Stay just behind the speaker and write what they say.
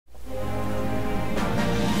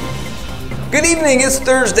Good evening, it's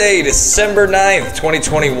Thursday, December 9th,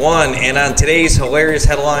 2021, and on today's hilarious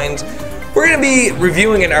headlines, we're going to be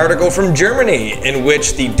reviewing an article from Germany in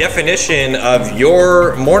which the definition of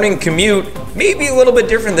your morning commute may be a little bit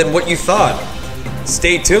different than what you thought.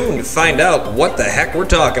 Stay tuned to find out what the heck we're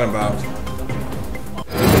talking about.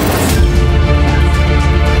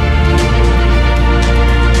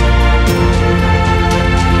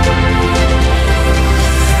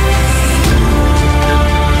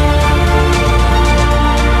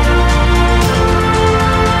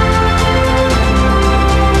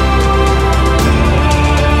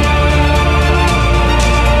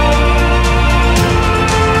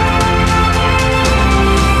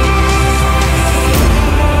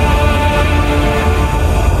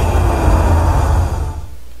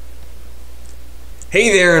 Hey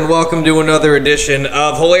there, and welcome to another edition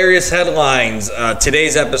of Hilarious Headlines.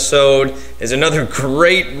 Today's episode is another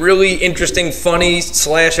great, really interesting, funny /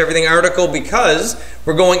 everything article because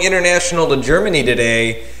we're going international to Germany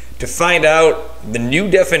today to find out the new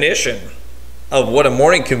definition of what a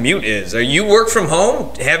morning commute is. Are you work from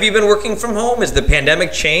home? Have you been working from home? Has the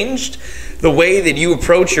pandemic changed the way that you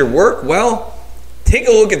approach your work? Well, take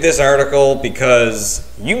a look at this article because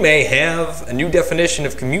you may have a new definition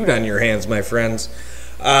of commute on your hands, my friends.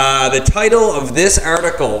 The title of this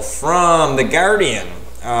article from The Guardian,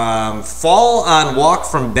 Fall on Walk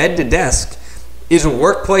from Bed to Desk is a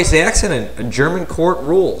workplace accident, a German court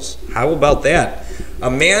rules. How about that?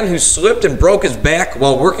 A man who slipped and broke his back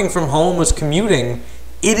while working from home was commuting.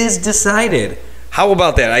 It is decided. How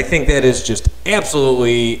about that? I think that is just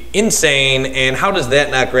absolutely insane, and how does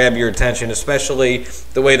that not grab your attention, especially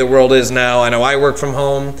the way the world is now? I know I work from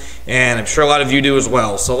home, and I'm sure a lot of you do as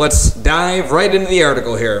well. So let's dive right into the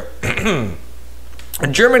article here. A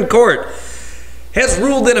German court has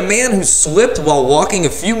ruled that a man who slipped while walking a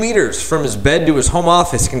few meters from his bed to his home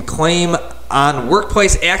office can claim on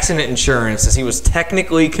workplace accident insurance as he was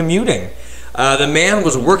technically commuting. The man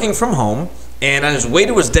was working from home, and on his way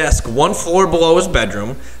to his desk, one floor below his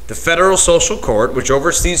bedroom, the Federal Social Court, which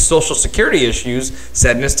oversees Social Security issues,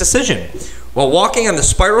 said in its decision, while walking on the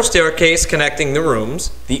spiral staircase connecting the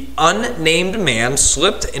rooms, the unnamed man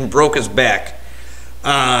slipped and broke his back.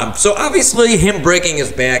 So obviously him breaking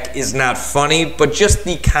his back is not funny, but just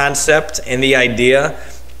the concept and the idea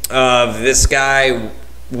of this guy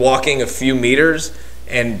walking a few meters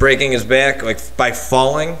and breaking his back like by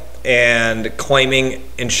falling and claiming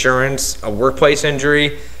insurance, a workplace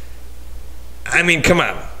injury. I mean, come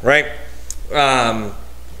on, right?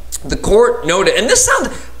 The court noted, and this sounds,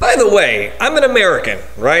 by the way, I'm an American,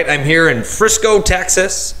 right? I'm here in Frisco,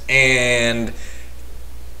 Texas, and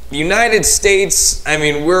United States, I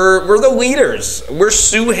mean, we're the leaders. We're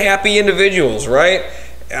sue-happy individuals, right?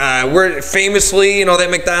 We're famously, you know,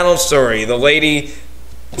 that McDonald's story, the lady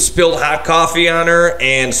spilled hot coffee on her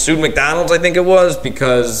and sued McDonald's, I think it was,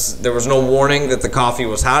 because there was no warning that the coffee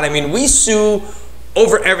was hot. I mean, we sue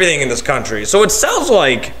over everything in this country. So it sounds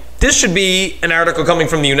like this should be an article coming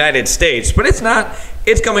from the United States, but it's not.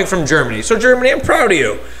 It's coming from Germany. So Germany, I'm proud of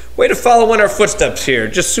you. Way to follow in our footsteps here.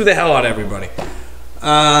 Just sue the hell out of everybody.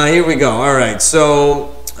 Here we go. All right.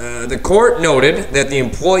 So the court noted that the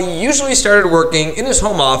employee usually started working in his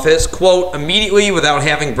home office, quote, immediately without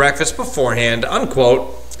having breakfast beforehand,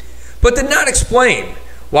 unquote, but did not explain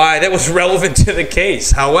why that was relevant to the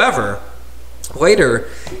case. However, later,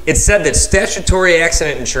 it said that statutory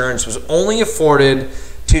accident insurance was only afforded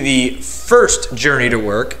to the first journey to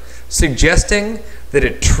work, suggesting that a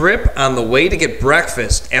trip on the way to get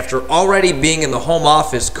breakfast after already being in the home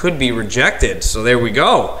office could be rejected. So there we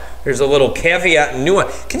go. There's a little caveat and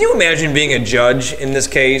nuance. Can you imagine being a judge in this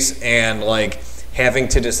case and like having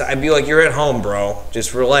to decide? I'd be like, you're at home, bro.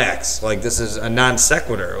 Just relax. Like, this is a non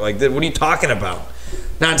sequitur. Like, what are you talking about?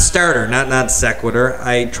 Non-starter, not non sequitur.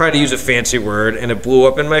 I tried to use a fancy word and it blew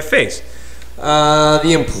up in my face.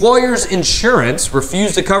 The employer's insurance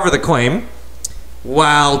refused to cover the claim,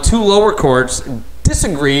 while two lower courts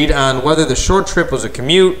disagreed on whether the short trip was a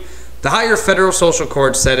commute. The higher federal social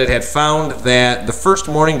court said it had found that the first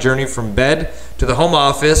morning journey from bed to the home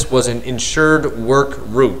office was an insured work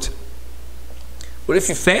route. What if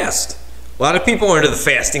you fast? A lot of people are into the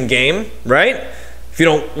fasting game, right? If you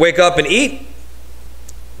don't wake up and eat.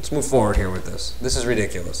 Let's move forward here with this. This is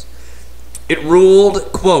ridiculous. It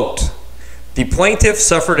ruled, quote, the plaintiff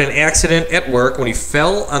suffered an accident at work when he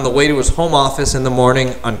fell on the way to his home office in the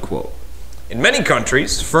morning, unquote. In many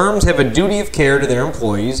countries, firms have a duty of care to their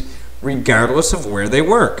employees regardless of where they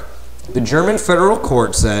work. The German federal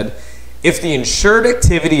court said, if the insured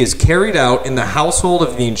activity is carried out in the household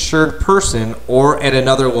of the insured person or at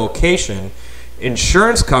another location,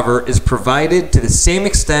 insurance cover is provided to the same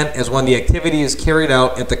extent as when the activity is carried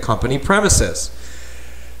out at the company premises.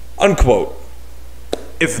 Unquote.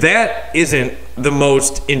 If that isn't the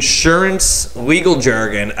most insurance legal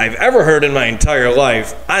jargon I've ever heard in my entire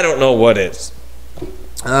life, I don't know what is.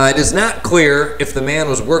 It is not clear if the man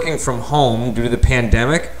was working from home due to the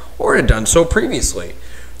pandemic or had done so previously.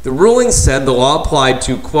 The ruling said the law applied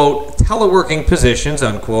to, quote, teleworking positions,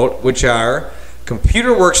 unquote, which are computer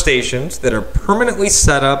workstations that are permanently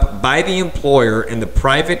set up by the employer in the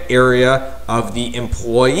private area of the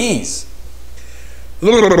employees.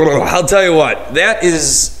 I'll tell you what, that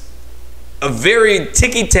is a very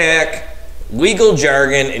ticky-tack, legal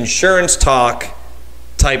jargon, insurance talk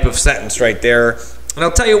type of sentence right there. And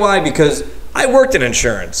I'll tell you why, because I worked in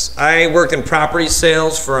insurance. I worked in property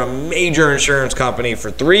sales for a major insurance company for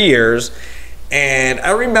 3 years. And I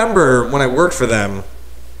remember when I worked for them,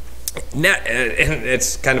 and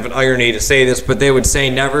it's kind of an irony to say this, but they would say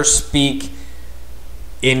never speak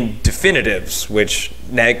in definitives, which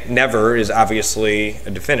never is obviously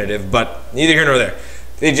a definitive, but neither here nor there.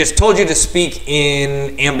 They just told you to speak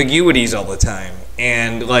in ambiguities all the time.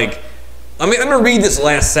 And like, I'm going to read this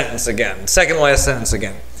last sentence again, second last sentence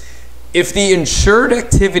again. If the insured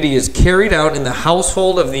activity is carried out in the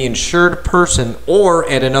household of the insured person or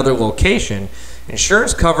at another location,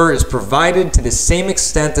 insurance cover is provided to the same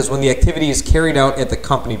extent as when the activity is carried out at the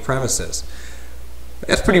company premises.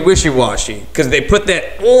 That's pretty wishy-washy because they put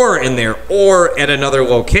that or in there, or at another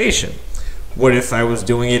location. What if I was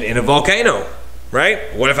doing it in a volcano, right?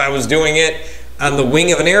 What if I was doing it on the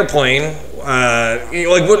wing of an airplane,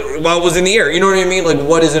 like while it was in the air? You know what I mean? Like,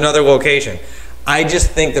 what is another location? I just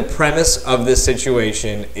think the premise of this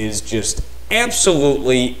situation is just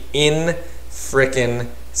absolutely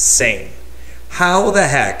in-frickin-sane. How the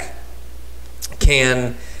heck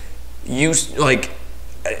can you, like,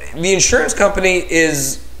 the insurance company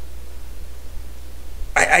is,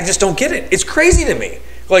 I just don't get it. It's crazy to me.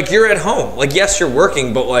 Like, you're at home. Like, yes, you're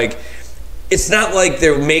working, but, like, it's not like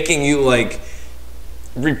they're making you, like,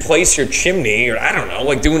 replace your chimney or, I don't know,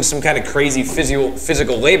 like doing some kind of crazy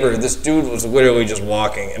physical labor. This dude was literally just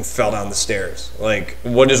walking and fell down the stairs. Like,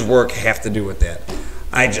 what does work have to do with that?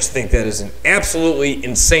 I just think that is an absolutely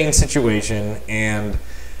insane situation. And,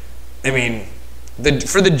 I mean,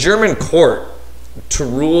 for the German court to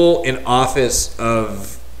rule in office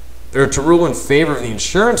of, or to rule in favor of the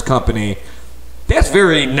insurance company, that's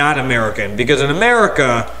very not American, because in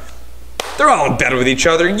America, they're all in bed with each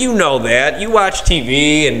other. You know that. You watch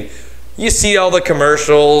TV and you see all the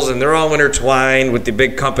commercials and they're all intertwined with the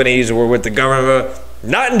big companies or with the government.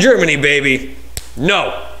 Not in Germany, baby.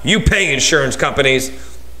 No, you pay insurance companies.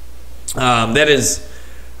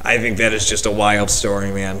 I think that is just a wild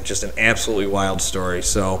story, man. Just an absolutely wild story.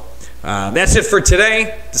 So that's it for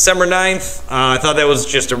today, December 9th. I thought that was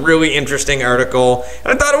just a really interesting article,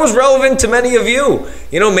 and I thought it was relevant to many of you.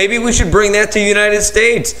 You know, maybe we should bring that to the United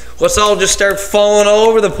States. Let's all just start falling all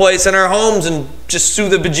over the place in our homes and just sue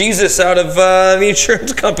the bejesus out of the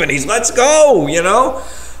insurance companies. Let's go, you know?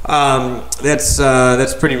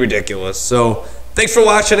 That's pretty ridiculous. So thanks for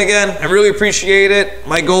watching again. I really appreciate it.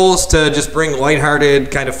 My goal is to just bring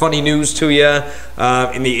lighthearted, kind of funny news to you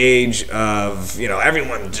in the age of, you know,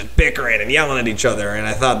 everyone just bickering and yelling at each other. And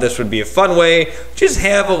I thought this would be a fun way. Just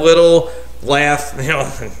have a little laugh. You know,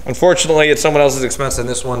 unfortunately, it's someone else's expense in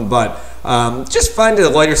this one, but just find the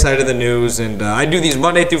lighter side of the news. And I do these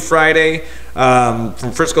Monday through Friday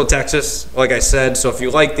from Frisco, Texas, like I said. So if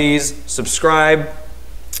you like these, subscribe.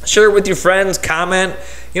 Share it with your friends, comment.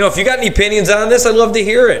 You know, if you got any opinions on this, I'd love to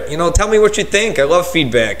hear it. You know, tell me what you think. I love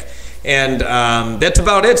feedback. And that's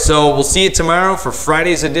about it. So we'll see you tomorrow for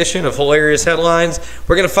Friday's edition of Hilarious Headlines.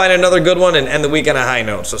 We're going to find another good one and end the week on a high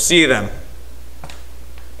note. So see you then.